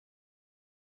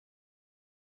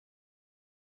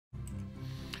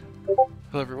Hello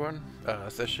everyone,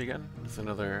 wSesha again. This is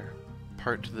another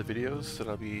part to the videos that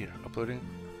I'll be uploading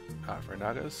for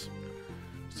Nagas.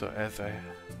 So as I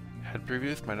had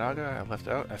previous, my Naga I left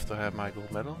out. I still have my gold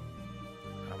medal.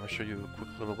 I'm going to show you a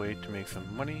quick little way to make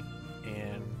some money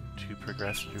and to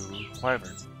progress through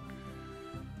Wyvern.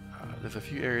 There's a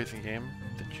few areas in game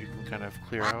that you can kind of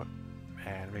clear out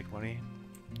and make money,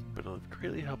 but it'll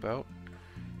greatly help out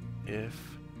if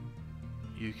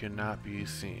you cannot be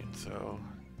seen. So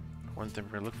one thing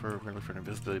we're going to look for an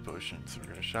invisibility potion. So we're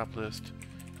going to shop list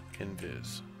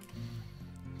invis.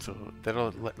 So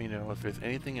that'll let me know if there's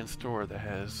anything in store that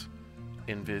has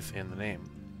invis in the name.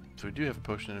 So we do have a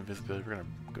potion of invisibility. We're going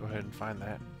to go ahead and find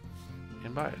that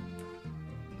and buy it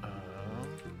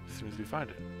as soon as we find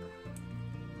it.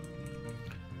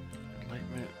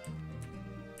 Enlightenment.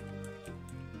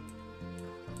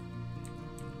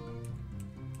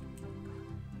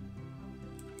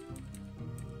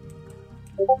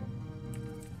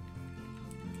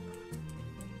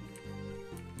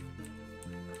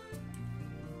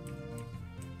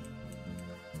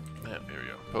 There we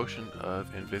go. Potion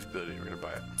of invisibility. We're gonna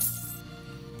buy it.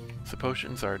 So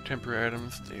potions are temporary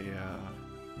items. They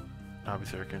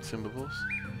obviously are consumables.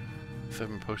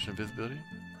 7 potion of invisibility,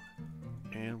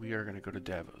 and we are gonna go to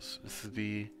Davos. This would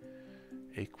be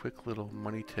a quick little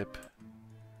money tip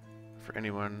for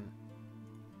anyone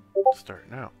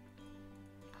starting out.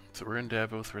 So we're in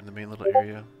Davos. We're in the main little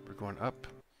area. We're going up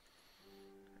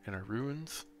in our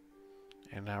ruins,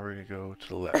 and now we're gonna go to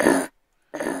the left.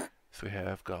 So we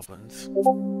have goblins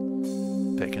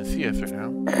that can see us right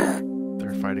now.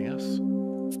 They're fighting us.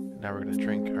 Now we're going to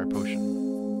drink our potion.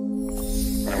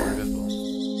 Now we're invisible.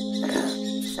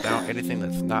 Now anything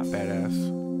that's not badass,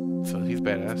 so he's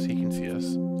badass, he can see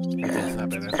us. Anything that's not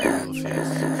badass, he will see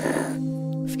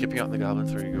us. Skipping out the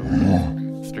goblins, there you go.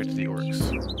 Straight to the orcs.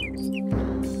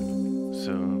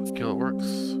 So kill the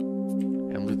orcs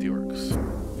and loot the orcs.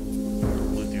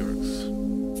 Loot the orcs.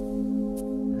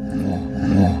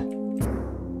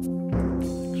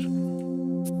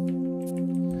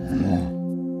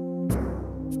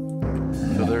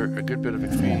 So they're a good bit of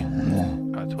XP,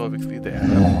 12 XP they add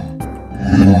up.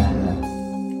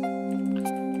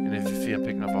 And as you see, I'm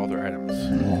picking up all their items.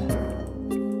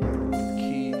 The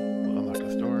key will unlock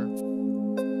this door.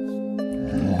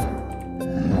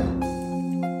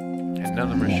 And none of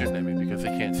them are shooting at me because they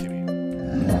can't see me.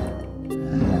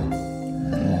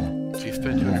 So you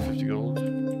spend 250 gold,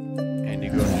 and you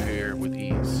go through here with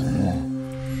ease.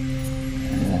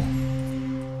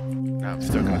 Now I'm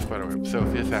stuck on a spider web. So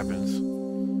if this happens,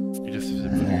 you just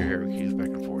have to move your arrow keys back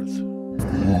and forth.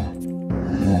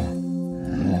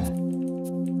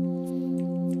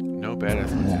 No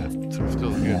badass ones yet, so we're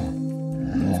still good.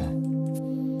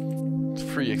 It's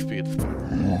free XP at this point.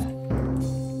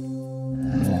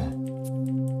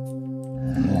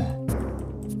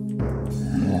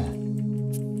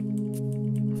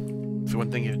 So one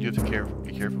thing you do have to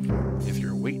be careful for is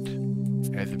your weight.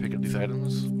 As you pick up these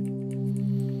items,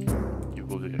 you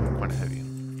will get quite heavy.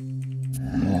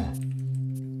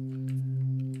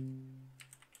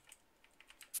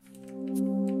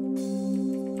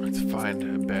 Let's find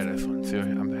a badass one. See,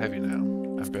 I'm heavy now.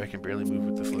 I can barely move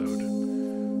with this load.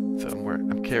 So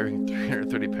I'm carrying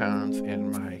 330 pounds,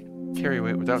 and my carry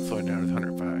weight without slowing down is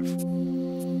 105.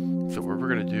 So what we're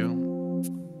gonna do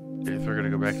is we're gonna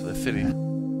go back to the city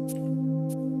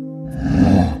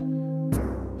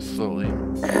slowly,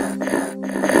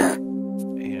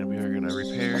 and we are gonna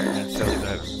repair and sell these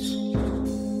items.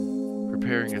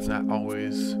 Repairing is not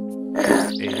always a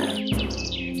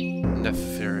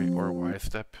necessary or wise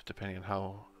step, depending on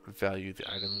how valued the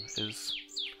item is.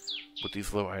 With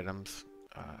these low items,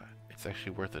 it's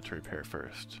actually worth it to repair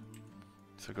first.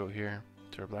 So go here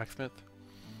to our blacksmith,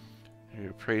 and we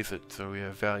appraise it so we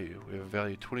have value. We have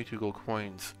value 22 gold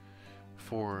coins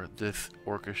for this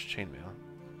orcish chainmail.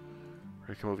 We're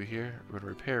gonna come over here, we're gonna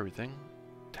repair everything.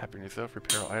 Tapping yourself,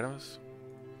 repair all items.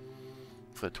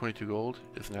 So that 22 gold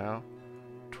is now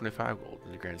 25 gold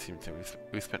in the grand scheme of things.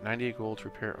 We spent 98 gold to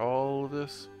repair all of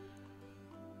this,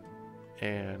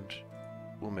 and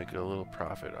we'll make a little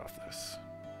profit off this.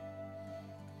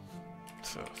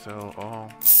 So sell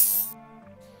all.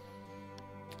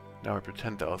 Now we're at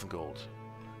 10,000 gold.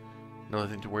 Another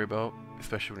thing to worry about,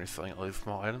 especially when you're selling all these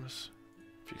small items,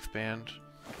 if you expand,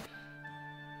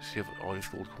 you have all these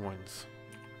gold coins.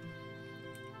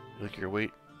 You look at your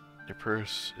weight, your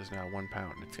purse is now 1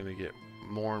 pound. It's going to get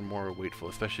more and more weightful,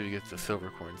 especially if you get the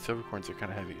silver coins. Silver coins are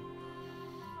kind of heavy.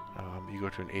 You go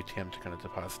to an ATM to kind of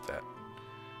deposit that.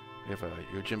 We have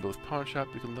your Jimbo's pawn shop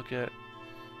we can look at.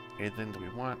 Anything that we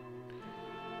want.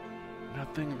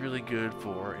 Nothing really good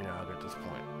for Naga at this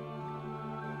point.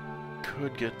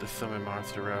 could get the summon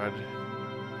monster rod,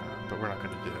 but we're not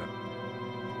going to do that.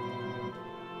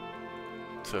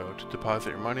 So to deposit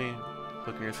your money,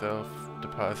 click on yourself,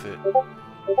 deposit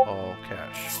all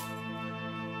cash.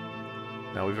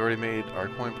 Now we've already made our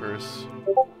coin purse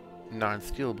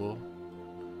non-stealable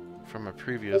from a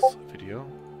previous video.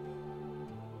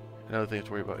 Another thing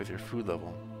to worry about is your food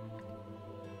level.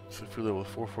 So food level is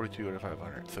 442 out of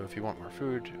 500. So if you want more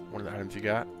food, one of the items you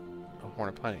got, a horn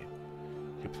of plenty.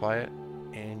 You apply it,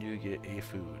 and you get a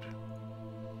food.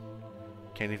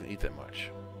 Can't even eat that much.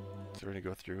 So we're gonna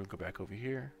go through and go back over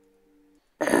here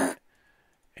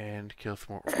and kill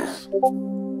some more orcs.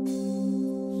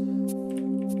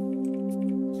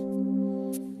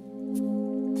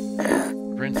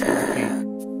 Rinse and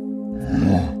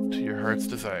repeat to your heart's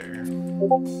desire.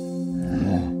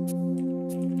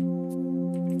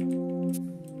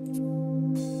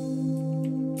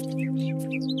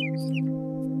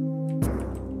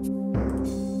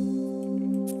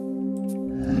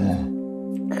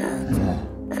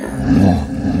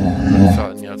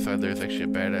 Outside there's actually a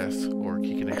badass orc.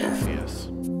 He can actually see us.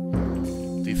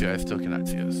 These guys still cannot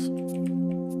see us.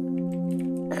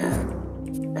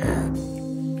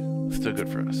 Still good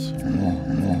for us.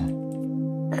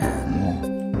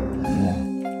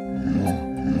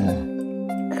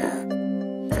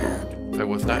 If I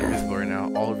was not invisible right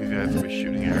now, all of these guys would be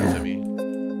shooting arrows at me.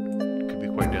 It could be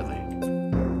quite deadly.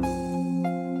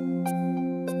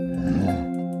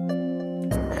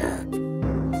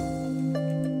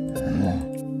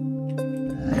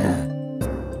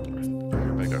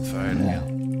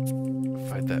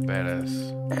 That badass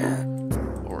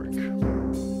orc.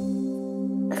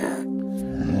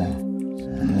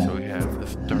 So we have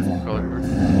this dark color orc.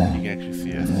 You can actually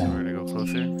see us, so we're gonna go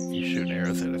closer. He's shooting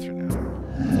arrows at us right now.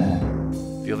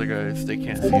 The other guys, they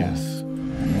can't see us.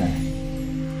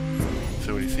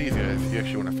 So when he sees guys, you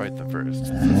actually want to fight them first.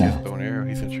 Since he has a bow and arrow,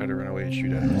 he's gonna try to run away and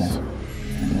shoot at us. So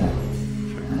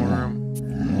we corner him,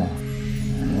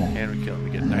 and we kill him. We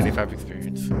get 95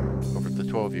 experience. Over the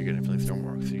 12, you get infinite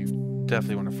stormwork. So you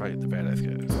definitely want to fight the badass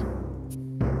guys.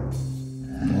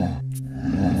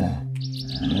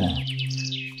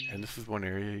 And this is one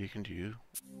area you can do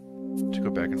to go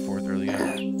back and forth early on.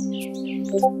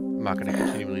 I'm not going to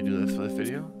continually do this for this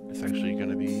video. It's actually going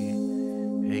to be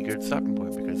a good stopping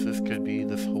point because this could be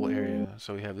this whole area.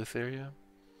 So we have this area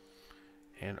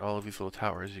and all of these little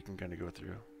towers you can kind of go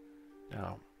through.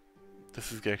 Now,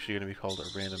 this is actually going to be called a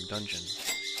random dungeon.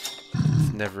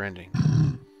 It's never ending.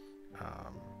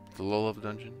 The low level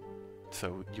dungeon,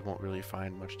 so you won't really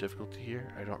find much difficulty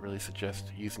here. I don't really suggest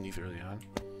using these early on.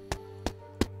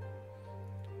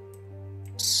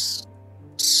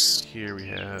 Here we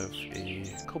have a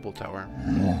kobold tower.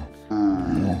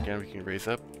 Again, we can raise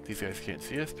up. These guys can't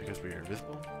see us because we are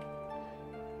invisible.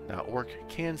 Now orc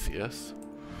can see us.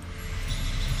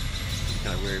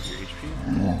 Kind of aware of your HP.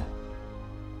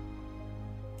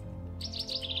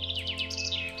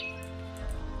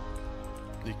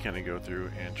 You kind of go through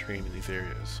and train in these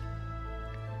areas.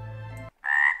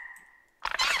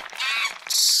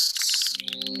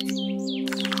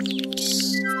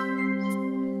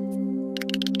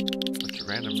 Bunch of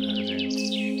random guys here.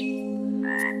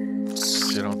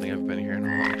 I don't think I've been here in a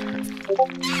long time.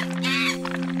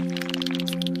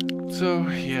 So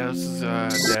yeah, this is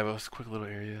Davos, quick little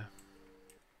area.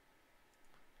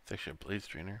 It's actually a blade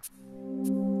strainer.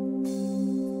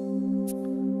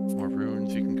 More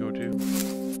ruins you can go to.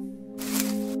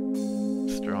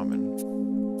 Strawman.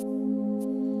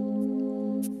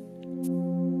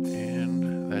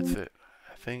 And that's it.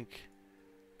 I think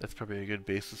that's probably a good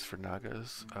basis for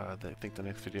Nagas. I think the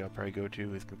next video I'll probably go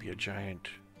to is going to be a giant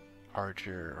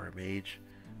archer or a mage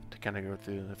to kind of go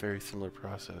through a very similar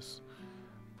process.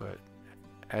 But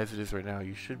as it is right now,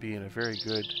 you should be in a very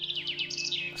good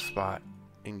spot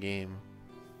in game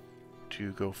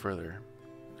to go further.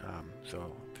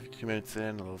 So 52 minutes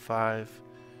in, level 5,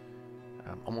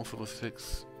 almost level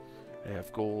 6. I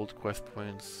have gold, quest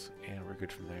points, and we're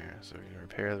good from there. So we're gonna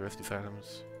repair the rest of these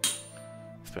items.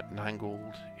 Spent 9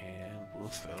 gold, and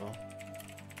we'll sell.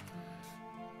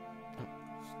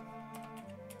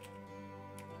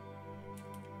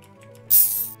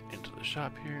 Into the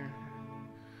shop here.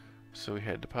 So we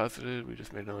had deposited, we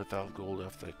just made another 1,000 gold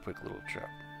off that quick little trap.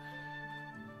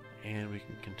 And we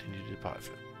can continue to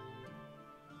deposit.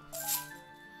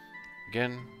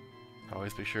 Again,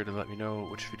 always be sure to let me know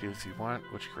which videos you want,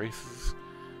 which graces,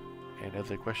 and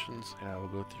other questions, and I will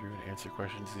go through and answer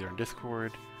questions either on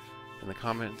Discord, in the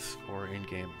comments, or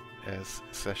in-game as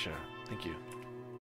wSesha. Thank you.